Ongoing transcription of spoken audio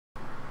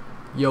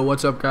Yo,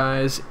 what's up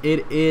guys?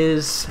 It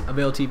is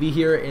Avail TV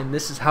here, and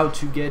this is how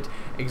to get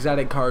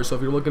exotic cars. So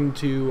if you're looking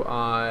to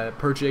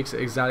purchase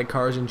exotic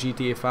cars in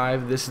GTA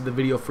 5, this is the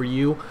video for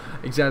you.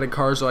 Exotic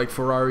cars are like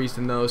Ferraris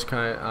and those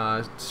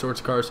kind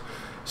sorts of cars.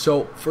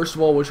 So first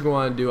of all, what you're going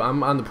to want to do,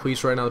 I'm on the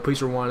police right now. The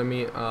police are wanting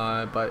me,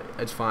 but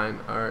it's fine.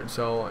 Alright,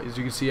 so as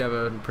you can see, I have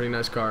a pretty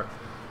nice car.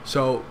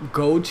 So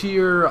go to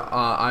your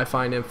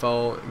iFind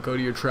info, go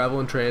to your travel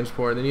and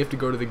transport, and then you have to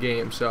go to the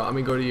game. So I'm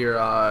gonna go to your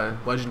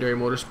Legendary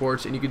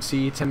Motorsports, and you can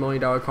see $10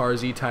 million car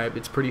Z-Type.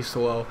 It's pretty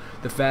slow.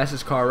 The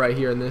fastest car right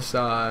here in this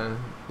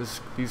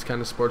these kind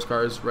of sports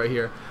cars right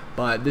here.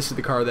 But this is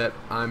the car that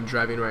I'm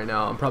driving right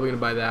now. I'm probably gonna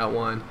buy that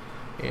one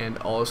and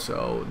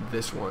also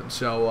this one.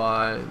 So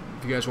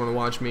if you guys want to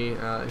watch me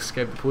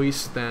escape the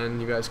police, then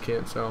you guys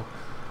can. So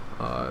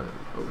oh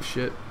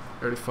shit,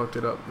 I already fucked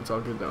it up. It's all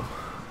good though.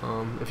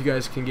 If you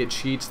guys can get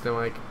cheats, then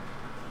like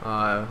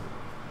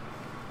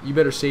you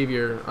better save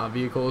your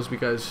vehicles,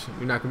 because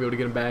you're not gonna be able to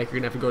get them back. You're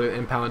gonna have to go to the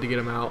impound to get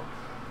them out.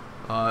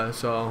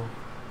 So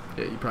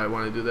yeah, you probably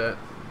want to do that.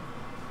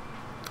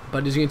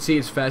 But as you can see,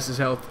 it's fast as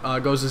hell.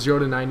 Goes to 0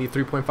 to 90,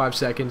 3.5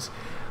 seconds.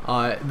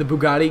 The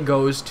Bugatti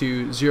goes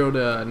to 0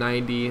 to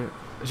 90,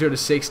 0 to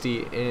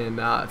 60 in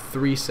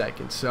 3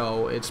 seconds.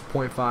 So it's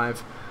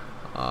 0.5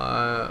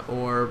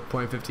 or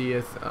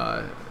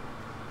 0.50th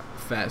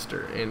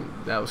faster, and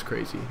that was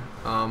crazy.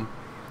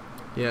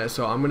 Yeah,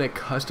 so I'm gonna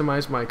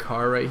customize my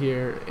car right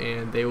here,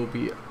 and they will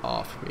be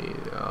off me.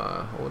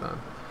 Hold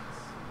on.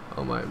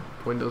 Oh, my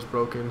window's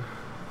broken,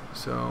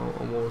 so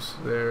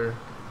almost there.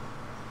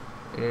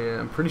 And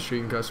I'm pretty sure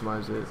you can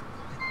customize it.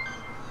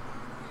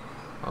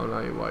 I'll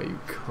know why you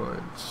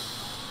can't.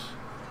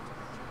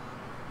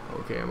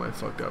 Okay, I might have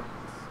fucked up.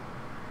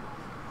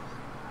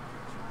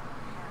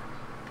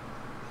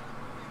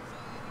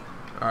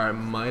 Alright,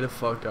 might have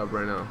fucked up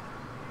right now.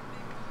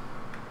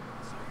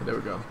 There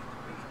we go.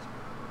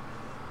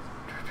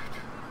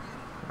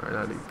 Alright,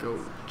 I need to go.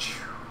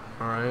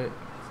 Alright.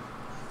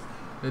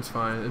 It's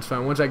fine. It's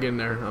fine. Once I get in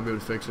there, I'll be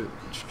able to fix it.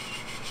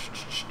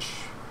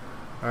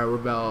 Alright, we're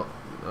about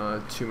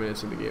 2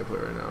 minutes into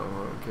gameplay right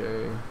now.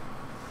 Okay.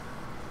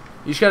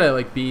 You just gotta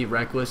like be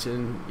reckless,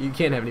 and you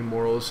can't have any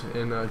morals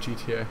in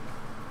GTA.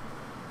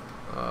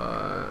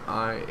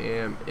 I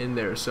am in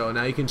there, so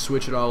now you can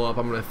switch it all up.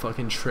 I'm gonna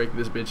fucking trick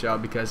this bitch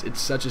out because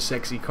it's such a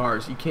sexy car.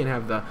 So you can't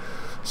have the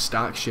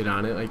stock shit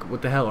on it. Like,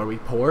 what the hell, are we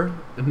poor?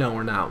 No,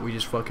 we're not. We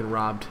just fucking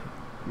robbed.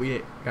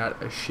 We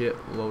got a shit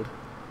load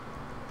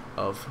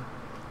of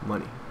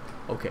money.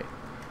 Okay,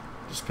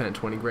 just spent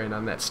 20 grand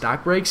on that.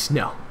 Stock brakes?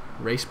 No.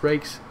 Race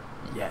brakes?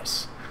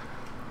 Yes.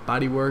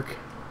 Body work,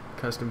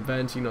 custom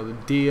vents, you know the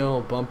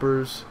deal.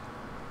 Bumpers,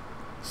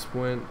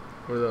 splint.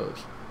 What are those?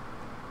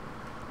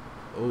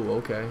 Oh,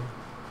 okay.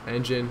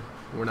 Engine,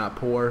 we're not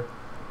poor.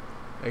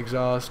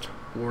 Exhaust,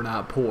 we're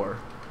not poor.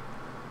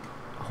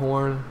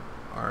 Horn,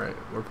 alright,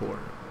 we're poor.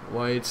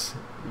 Lights,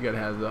 you gotta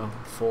have the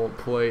full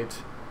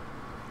plate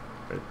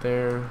right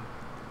there.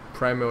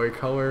 Primary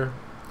color,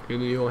 you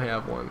don't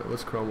have one.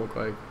 What's chrome look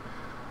like?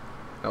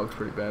 That looks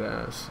pretty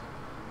badass.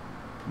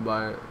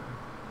 But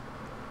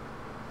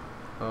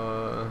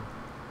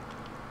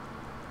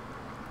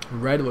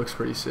red looks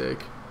pretty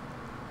sick.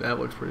 That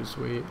looks pretty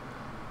sweet.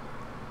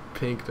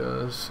 Pink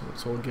does.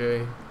 It's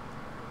okay.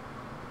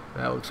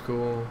 That looks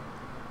cool.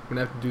 I'm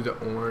gonna have to do the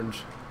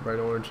orange, bright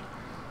orange.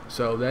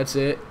 So that's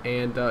it,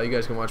 and you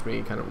guys can watch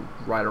me kind of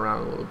ride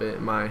around a little bit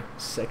in my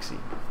sexy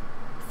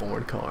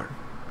foreign car,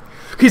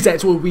 because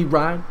that's what we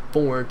ride,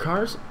 foreign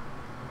cars.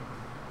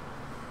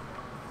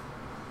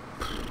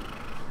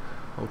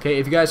 Okay,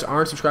 if you guys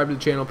aren't subscribed to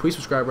the channel, please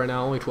subscribe right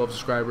now. Only 12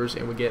 subscribers,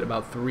 and we get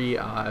about 3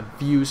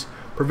 views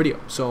per video.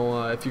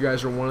 So if you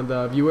guys are one of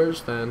the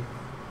viewers, then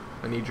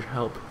I need your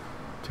help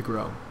to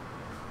grow.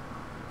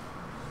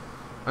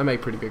 I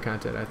make pretty good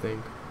content, I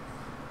think.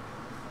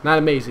 Not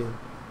amazing,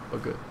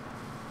 but good.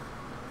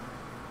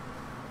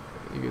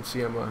 You can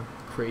see I'm a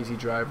crazy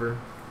driver.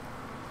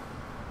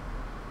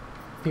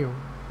 You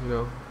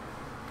know,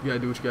 you gotta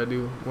do what you gotta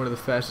do. One of the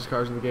fastest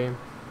cars in the game.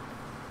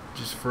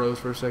 Just froze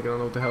for a second. I don't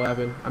know what the hell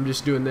happened. I'm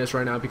just doing this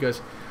right now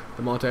because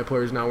the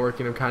multiplayer is not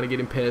working. I'm kind of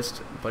getting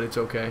pissed, but it's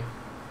okay.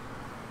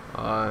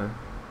 Oh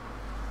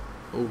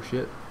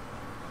shit.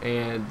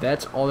 And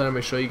that's all that I'm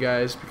going to show you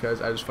guys,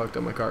 because I just fucked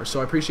up my car.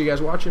 So I appreciate you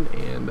guys watching,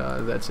 and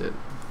that's it.